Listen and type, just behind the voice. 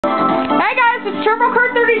it's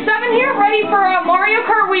TurboKart37 here, ready for a Mario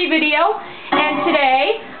Kart Wii video. And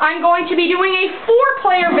today, I'm going to be doing a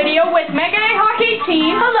 4-player video with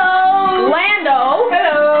MegaAHawk18. Hello! Lando.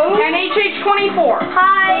 Hello! And HH24.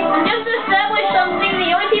 Hi! Just to establish something,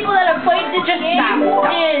 the only people that have played this game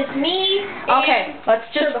is me and Okay, let's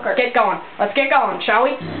just get going. Let's get going, shall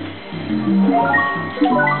we?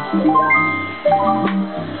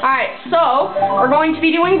 Alright, so, we're going to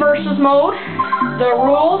be doing versus mode. The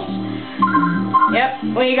rules.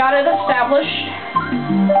 Yep, we got it established.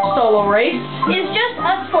 Solo race. It's just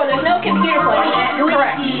us four, there's no computer playing it.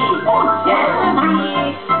 Correct.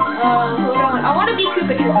 I want to be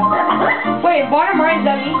Koopa. Wait, bottom right, is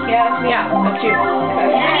that me? Yeah, that's me. Yeah, that's you.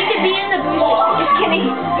 Okay. I need to be in the booster. Just kidding.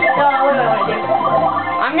 No, what do I want to do?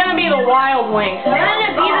 I'm gonna be the Wild Wing. I'm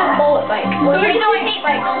gonna be the bullet bike. Well, you know I hate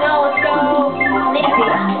bikes. No, let's go. Mini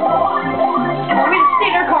beast. I'll be the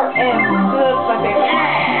skater cart. That's my favorite.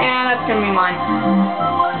 Yeah, that's gonna be mine.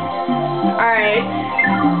 Alright.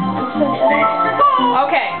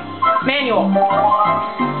 Okay. Manual.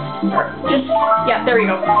 Yeah, there we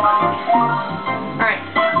go. Alright.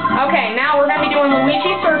 Okay, now we're gonna be doing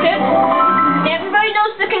Luigi circuit. Everybody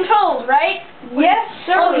knows the controls, right? Yes,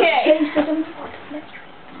 sir. Okay.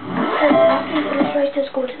 After this race, just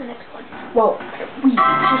go to the next one. Well, we just need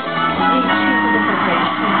two different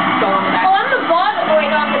races. Go on the back. Oh, I'm the bottom going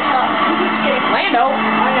on the top. Just kidding. Lando.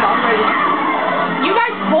 I know, I'm ready. You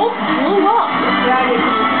guys both blew up. Yeah, I did.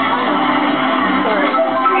 Sorry.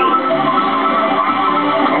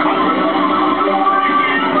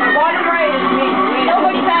 My bottom right is me.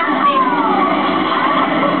 Nobody passes me.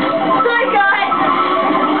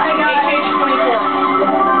 I got HH24.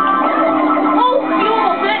 Oh, you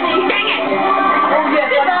almost hit me. Dang it! Oh, yes,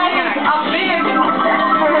 I'm big.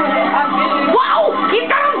 I'm big. Wow! He's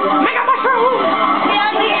got him! Mega mushroom!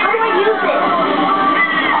 Yeah, how do I use it?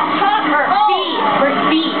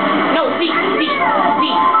 B. No, Z.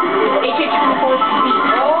 HH24 is Z.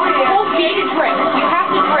 Oh, yeah. Hold B to drift. You have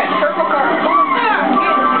to drift. Circle card.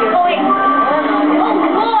 Oh, wait.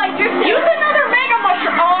 Oh, I drifted. Use another Mega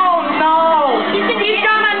Mushroom. Oh, no. He's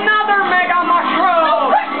got another Mega Mushroom.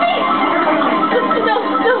 No, push me. No.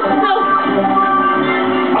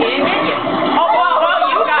 He didn't get you. Oh, well,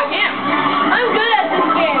 you got him. I'm good at this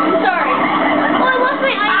game. Sorry. Oh, I lost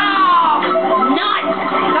my item. Oh, nuts.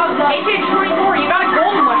 HH24, you got a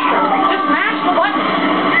golden mushroom. Just mash the button.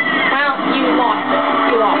 Well, you lost it.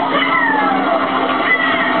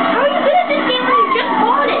 How are you good at this game when you just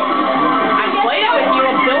bought it? I played it with you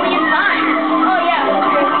a billion times. Oh, yeah.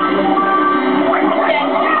 Okay.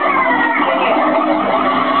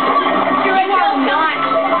 You are not.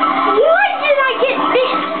 Why did I get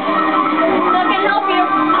this? So I can help you.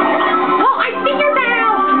 Oh, I figured that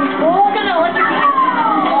out. Oh, I'm gonna let you see.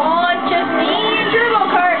 Oh, it's just me and Turbo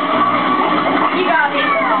Kart. You got me. I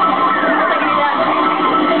can do that.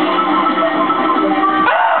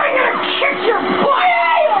 Oh, I'm gonna kick your butt.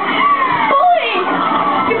 Bully!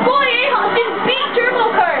 Your boy Ahawk didn't beat Turbo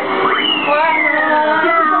Kart.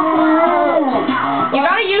 You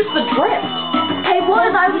gotta use the drift.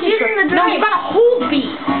 I was using the drive. No, you gotta hold B.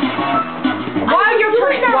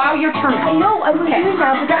 While you're turning. I know, I was doing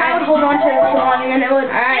that, but then I would hold on to it too long, and then it would...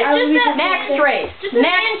 Alright, next race. Just as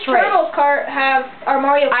Next race. Turbo Kart have our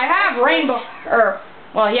Mario Kart. I have Rainbow,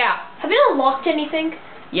 well, yeah. Have you unlocked anything?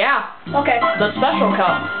 Yeah, Okay. the special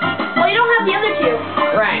cup. Well, you don't have the other two.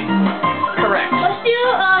 Right. Correct. Let's do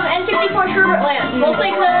N64 Sherbert Land. We'll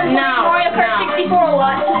take the Mario Kart 64 a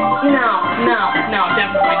lot. No,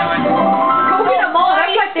 definitely not. Coconut Mall. Are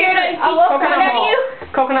you scared I Coconut at Mall. you?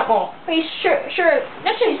 Coconut Mall. Are you sure?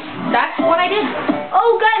 That's what I did.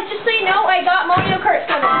 Oh, guys, just so you know, I got Mario Kart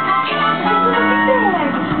 7.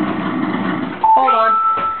 Hold on.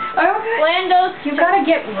 Lando's. You gotta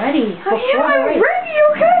get ready before the race. ready,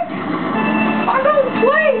 okay? I'm gonna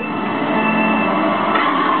play!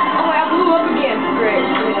 Oh, I blew up again. Great.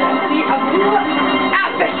 See, I blew up.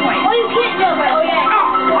 Out this way. Oh, you can't jump. Oh, yeah.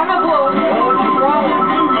 Oh, I'm gonna blow. What's wrong?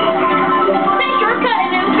 Say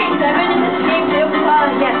shortcut in MK7 in this game, too.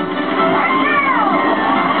 Yes.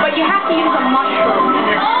 But you have to use a mushroom.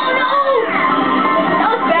 Oh, no!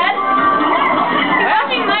 That was bad. If you're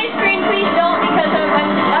watching my screen, please don't, because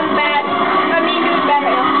I'm bad. I mean, doing bad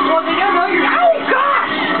right now. Well, they don't know you're... Oh,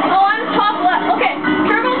 gosh! Oh, I'm top left. Okay,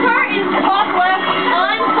 Turbo Kart is top left.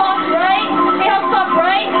 I'm top right. Ahawk top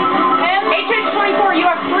right. HH24, you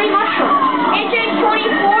have 3 mushrooms. HH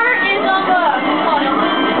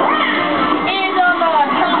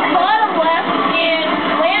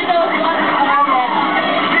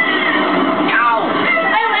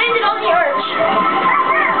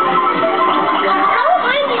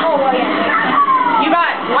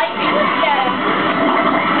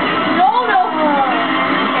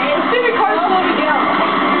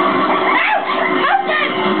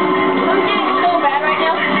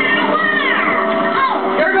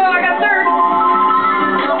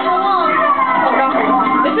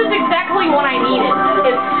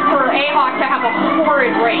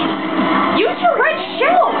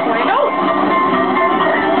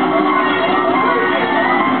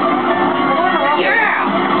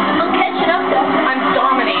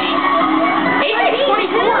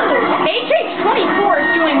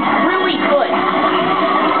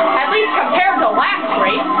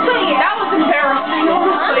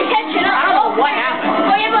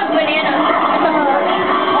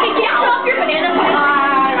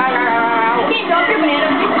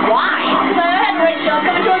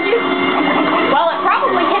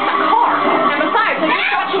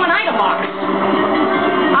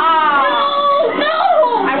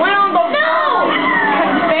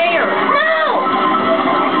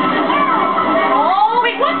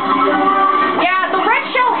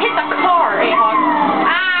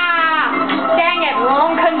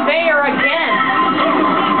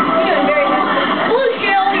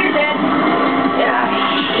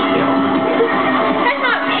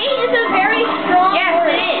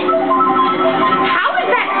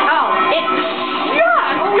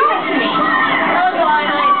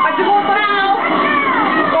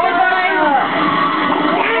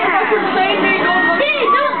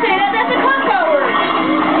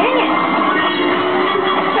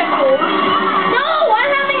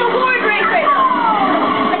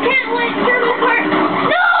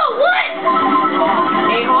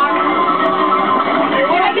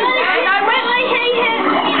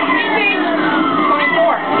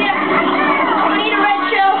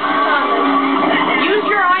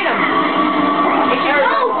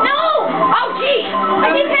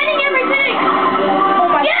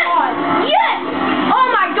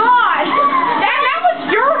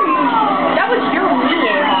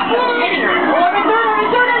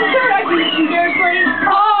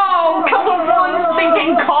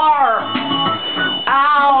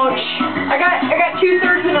I got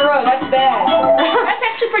 2/3 in a row. That's bad. That's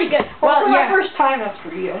actually pretty good. Well, for my yeah. first time, that's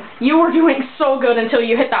pretty good. You were doing so good until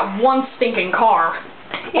you hit that one stinking car.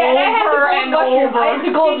 Yeah, and I had the Over gold and mushroom. over. I had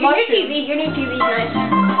the gold Your mushroom. TV, your new TV is nice.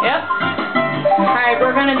 Yep. Alright,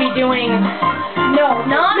 we're gonna be doing... No,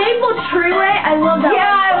 not Maple Treeway. I love that.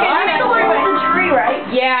 Yeah, one. okay, That's the one with the tree, right?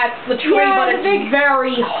 Yeah, it's the tree, Yeah, but the it's big-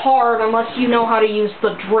 very hard unless you know how to use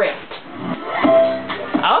the drift.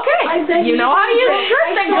 Okay, I bet you know how to use the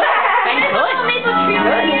drift. Thank good. Thank I don't know what good. Maple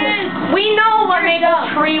Treeway is. We know what Maple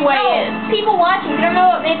Treeway is. People watching, you don't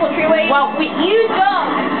know what Maple Treeway is? Well, You don't.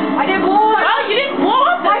 I did blow up. Well, you didn't blow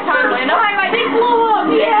up this time, Lando. I did blow up.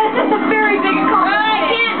 Yes, that's a very big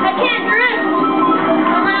accomplishment. I can't drift.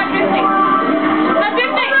 I'm not drifting. I'm not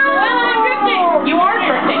drifting. I'm not drifting. You are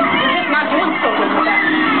drifting. You're just not doing so good with that.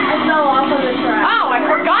 I fell off of the track. Oh, I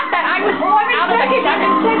forgot that I was out of the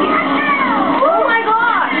second. Oh my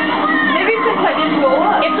gosh. Maybe since I did blow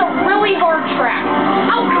up. It's a really hard track.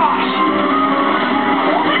 Oh gosh.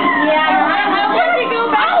 Yeah, I want to go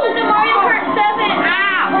back to Mario Kart 7.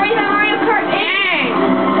 Ah. Or even Mario Kart 8. Dang.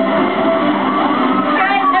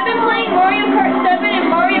 Guys, I've been playing Mario Kart 7 and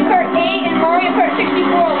Mario Kart 8 and Mario Kart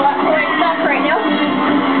 64 a lot, so I suck right now.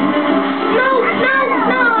 No,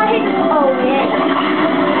 I hate this. Oh,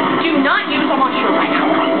 yeah. Do not use a mushroom right now.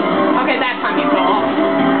 Okay, that time you fell off.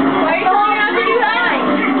 Why are you telling me not to do that?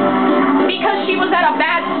 Because she was at a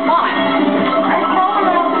bad spot.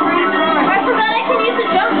 I forgot I can use the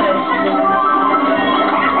jump boost.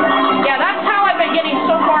 Yeah, that's how I've been getting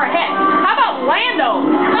so far ahead. How about Lando?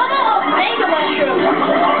 How about a mega mushroom?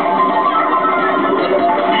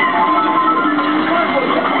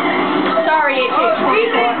 Sorry,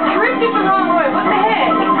 HH24. Drifted the wrong way. What the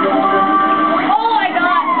heck? Oh my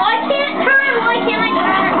god. I can't turn. Why can't I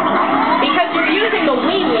turn? Because you're using the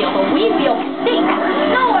Wii wheel. The Wii wheel stinks.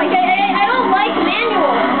 No, I don't like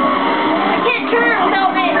manual. I can't turn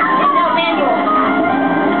without manual.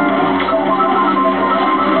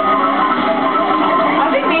 I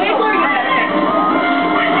think maybe we're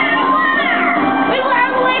Wait, we're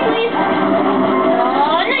out of the way, please.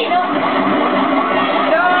 Oh, no, you don't.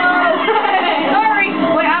 No. Sorry.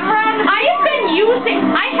 Wait, I'm around.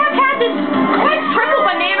 I have had this triple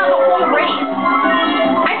banana the whole race.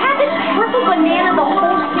 I've had this triple banana the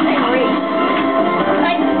whole stinking race.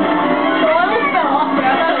 I almost fell off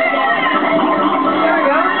there. I thought it was dead. There we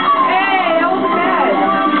go. Hey, that wasn't bad.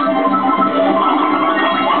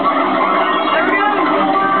 There we go.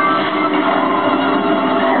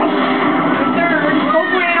 Third.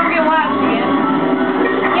 Hopefully I don't get last again.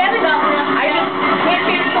 Yeah, we got one.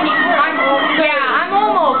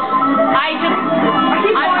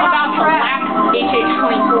 I'm about to lap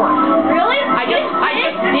HH24. Really? I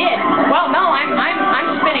just did. Well, no, I'm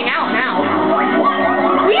spinning out now.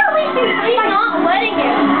 We are racing. He's not letting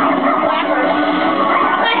you.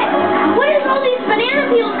 What is all these banana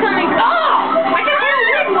peels coming from? Oh, I can hear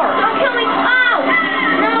Wiggler. I'm coming out.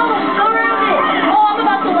 No, go around it. Oh, I'm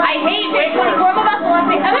about to lap. I hate Wait, Wiggler. I'm about to lap.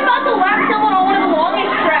 I'm about to lap someone on one of the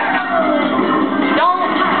longest tracks.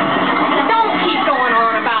 Don't keep going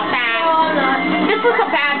on about that. No, I'm not. This is a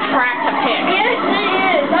bad track to pick. Yes, it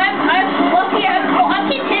is. I'm lucky. I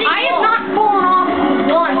keep hitting I have walls. not fallen off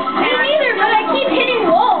once. Me neither, but I keep hitting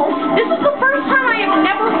walls. This is the first time I have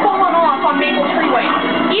never fallen off on Maple Treeway.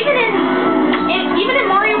 Even in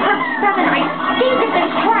Mario Kart 7, I stink at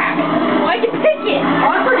this track. Why'd you pick it?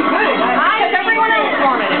 Oh, I'm pretty good. Because everyone else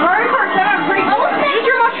wanted it. Mario Kart 7, I'm pretty good. Use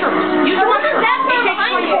your mushrooms. Use your mushrooms. That's not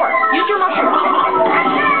behind you. HH24. Use your mushrooms.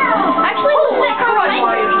 Actually, Oh, what's that car God, behind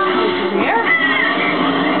Mario you? just flew through the air.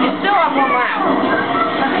 You still have one lap.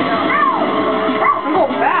 I'm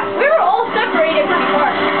going fast. We were all separated pretty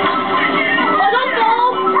far. Oh, don't fall.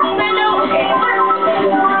 Lando. Okay.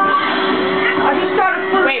 I just got a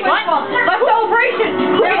first. Wait, what? Let's celebration.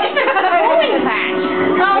 Who is doing that?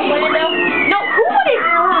 No, Lando. No, who would it?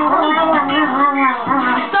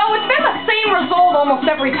 So it's been the same result almost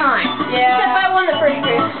every time. Except I won the first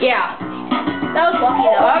race. Yeah. That was lucky,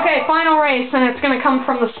 though. Okay, final race, and it's going to come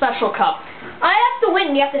from the special cup. I have to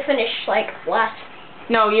win. You have to finish, like, last.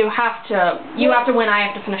 No, you have to win. I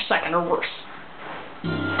have to finish second or worse.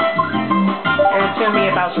 And it's going to be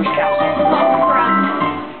a Bowser's Castle. Oh,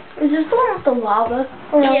 crap. Is this the one with the lava?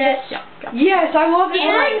 Yes. Yeah. Yes, I love it.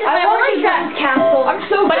 And I I like like that. Boo's castle. I'm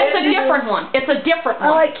so But good it's a at it. different one. It's a different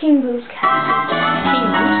I one. like King Boo's castle. King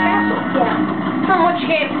Boo's Castle? Yeah. From which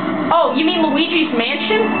game? Oh, you mean Luigi's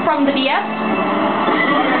Mansion from the DS?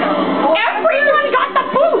 Everyone got the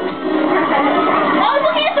boost! I was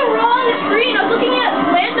looking at the wrong screen. I was looking at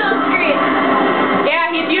Lando's screen.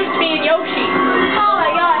 Yeah, he's used to being Yoshi. Oh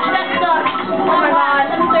my gosh, that sucks. Oh my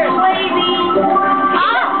god, I'm serious. Baby.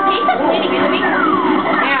 Ah, he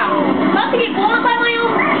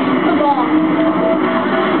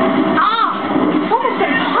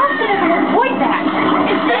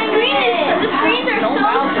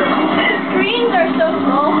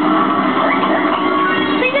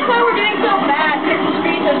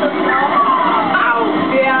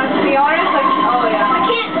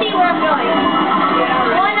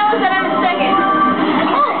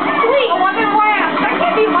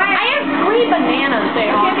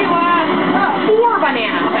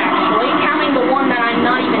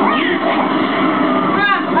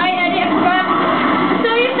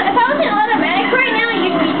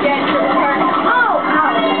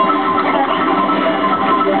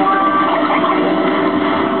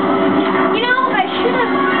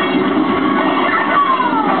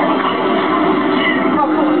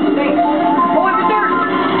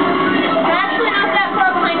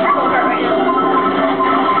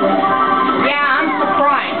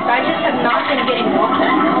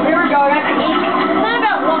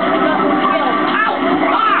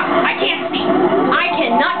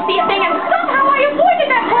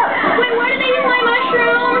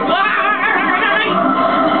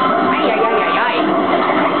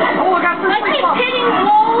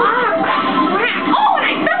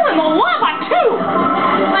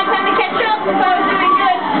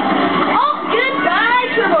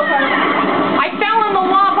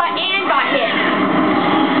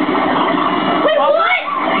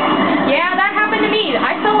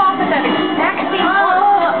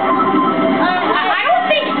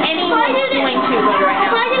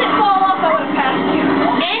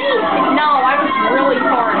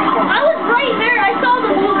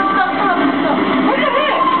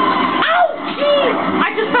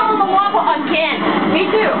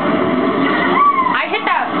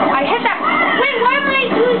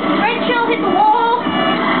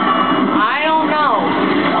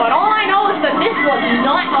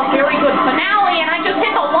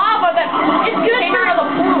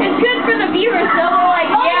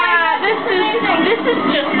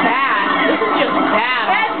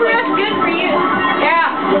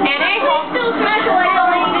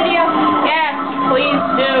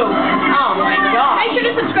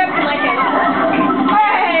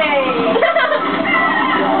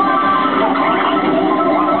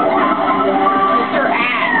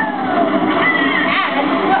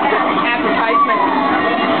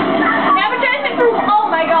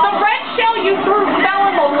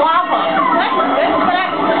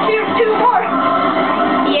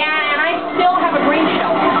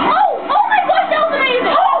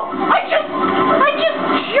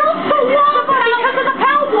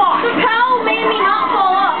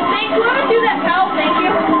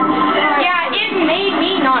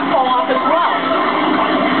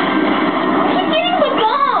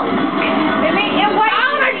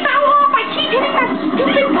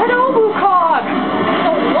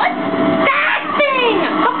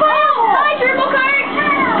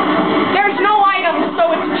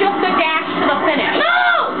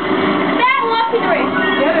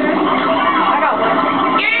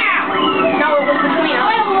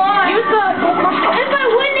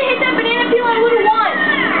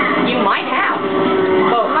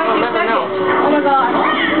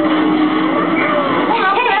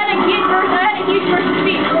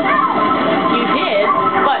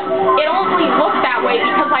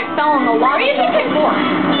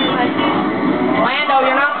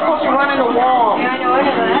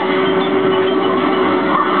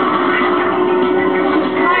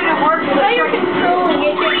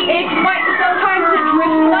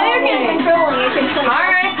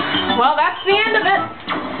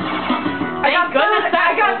it. Thank goodness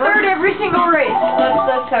that's I got over. third every single race.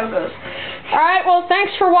 That's how it goes. Alright, well,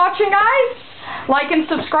 thanks for watching, guys. Like and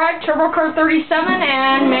subscribe, TurboKart37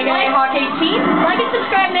 and MegaAHawk18. Like and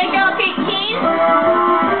subscribe, MegaAHawk18.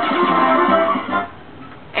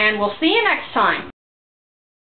 And we'll see you next time.